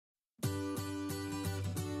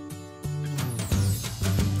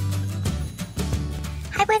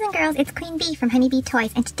boys and girls, it's Queen Bee from Honeybee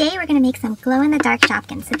Toys, and today we're going to make some glow-in-the-dark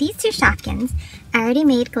Shopkins. So these two Shopkins I already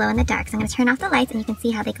made glow-in-the-dark, so I'm going to turn off the lights and you can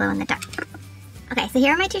see how they glow in the dark. Okay, so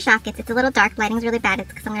here are my two Shopkins. It's a little dark, lighting's really bad, it's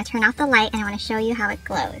because I'm going to turn off the light and I want to show you how it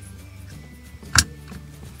glows.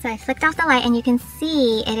 So I flicked off the light and you can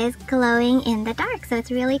see it is glowing in the dark, so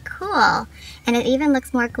it's really cool. And it even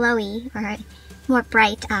looks more glowy, or more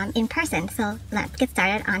bright in person. So let's get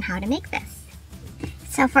started on how to make this.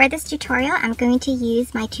 So for this tutorial, I'm going to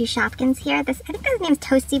use my two Shopkins here. I think this name's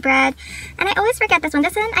Toasty Bread, and I always forget this one.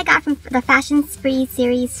 This one I got from the Fashion Spree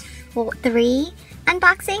Series 3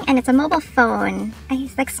 unboxing, and it's a mobile phone.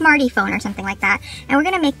 It's like Smarty phone or something like that. And we're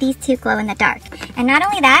going to make these two glow in the dark. And not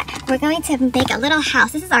only that, we're going to make a little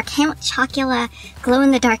house. This is our Count Chocula glow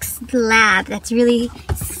in the dark lab that's really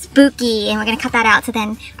spooky, and we're going to cut that out so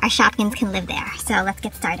then our Shopkins can live there. So let's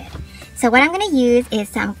get started. So what I'm going to use is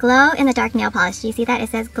some glow-in-the-dark nail polish. Do you see that? It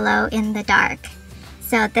says glow in the dark.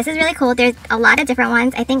 So this is really cool. There's a lot of different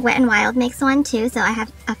ones. I think Wet n Wild makes one too, so I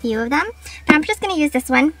have a few of them. But I'm just going to use this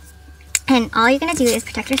one. And all you're going to do is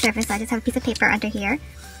protect your surface. So I just have a piece of paper under here.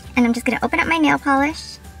 And I'm just going to open up my nail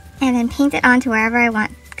polish and then paint it onto wherever I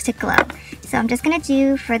want to glow. So I'm just going to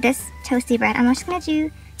do, for this Toasty Bread, I'm just going to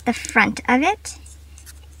do the front of it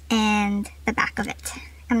and the back of it.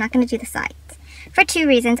 I'm not going to do the sides. For two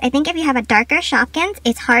reasons. I think if you have a darker Shopkins,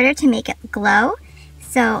 it's harder to make it glow.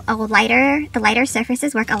 So the lighter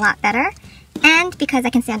surfaces work a lot better. And because I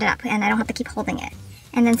can stand it up and I don't have to keep holding it.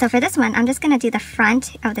 And then so for this one, I'm just going to do the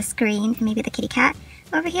front of the screen, and maybe the kitty cat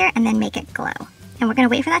over here, and then make it glow. And we're going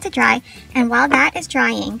to wait for that to dry. And while that is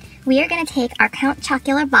drying, we are going to take our Count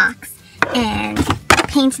Chocula box and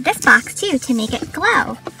paint this box too to make it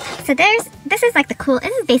glow. So this is like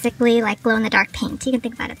this is basically like glow in the dark paint. You can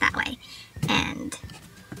think about it that way. And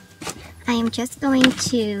I am just going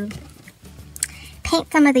to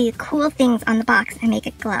paint some of the cool things on the box and make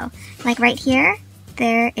it glow. Like right here,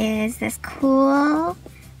 there is this cool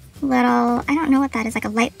little, I don't know what that is, like a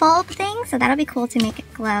light bulb thing. So that'll be cool to make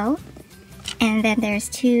it glow. And then there's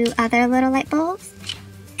two other little light bulbs.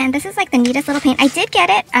 And this is like the neatest little paint. I did get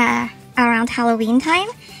it around Halloween time.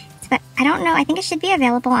 But I don't know, I think it should be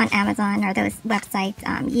available on Amazon or those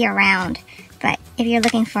websites year round. But if you're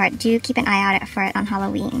looking for it, do keep an eye out for it on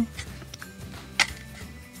Halloween.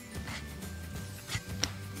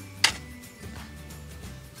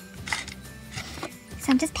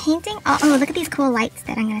 So I'm just painting, oh look at these cool lights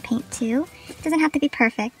that I'm going to paint too. It doesn't have to be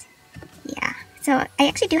perfect. Yeah, so I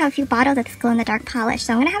actually do have a few bottles of this glow-in-the-dark polish.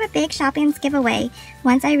 So I'm going to have a big Shopkins giveaway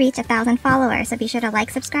once I reach 1,000 followers. So be sure to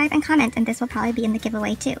like, subscribe, and comment, and this will probably be in the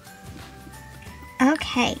giveaway too.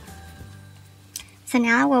 Okay. So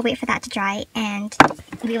now we'll wait for that to dry, and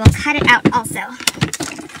we will cut it out also.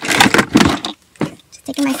 Just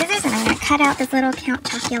taking my scissors, and I'm going to cut out this little Count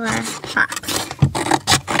Chocula box.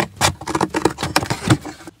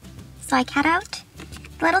 So I cut out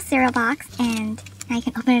the little cereal box, and now you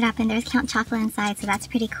can open it up, and there's Count Chocula inside, so that's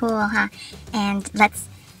pretty cool, huh? And let's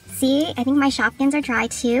see, I think my Shopkins are dry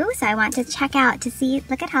too, so I want to check out to see,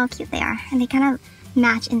 look at how cute they are. And they kind of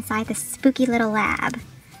match inside this spooky little lab.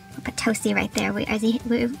 We'll put Toasty right there.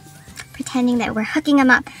 We're pretending that we're hooking him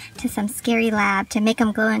up to some scary lab to make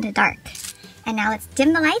him glow in the dark. And now let's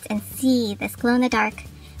dim the lights and see this glow-in-the-dark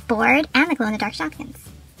board and the glow-in-the-dark Shopkins.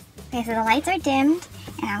 Okay, so the lights are dimmed,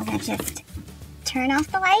 and I'm going to just turn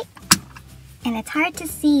off the light. And it's hard to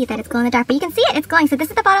see that it's glow-in-the-dark, but you can see it, it's glowing. So this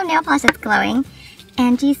is the bottom nail polish that's glowing.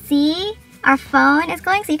 And do you see our phone is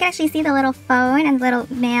glowing? So you can actually see the little phone and the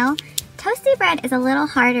little mail. Toasty Bread is a little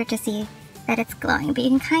harder to see that it's glowing, but you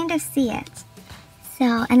can kind of see it.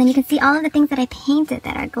 So, and then you can see all of the things that I painted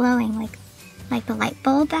that are glowing, like the light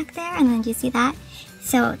bulb back there, and then do you see that?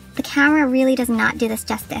 So the camera really does not do this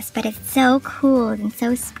justice, but it's so cool and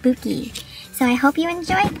so spooky. So I hope you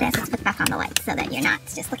enjoyed this. Let's put back on the lights so that you're not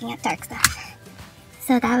just looking at dark stuff.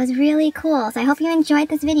 So that was really cool. So I hope you enjoyed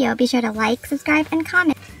this video. Be sure to like, subscribe, and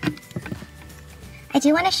comment. I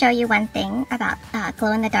do want to show you one thing about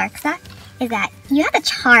glow-in-the-dark stuff, is that you have to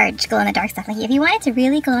charge glow-in-the-dark stuff. Like if you want it to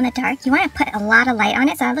really glow in the dark, you want to put a lot of light on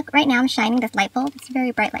it. So look, right now I'm shining this light bulb, it's a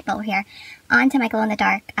very bright light bulb here, onto my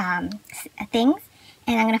glow-in-the-dark things.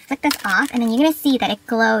 And I'm going to flick this off, and then you're going to see that it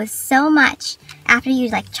glows so much after you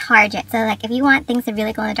like charge it. So like if you want things to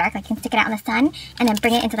really glow in the dark, like you can stick it out in the sun and then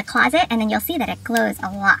bring it into the closet, and then you'll see that it glows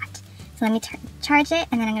a lot. So let me charge it,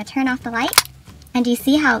 and then I'm going to turn off the light. And do you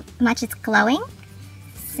see how much it's glowing?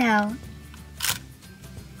 So,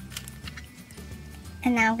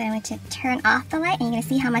 and now I'm going to turn off the light, and you're going to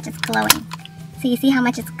see how much it's glowing. So you see how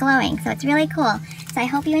much it's glowing. So it's really cool. So I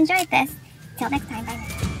hope you enjoyed this. Till next time,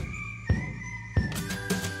 bye.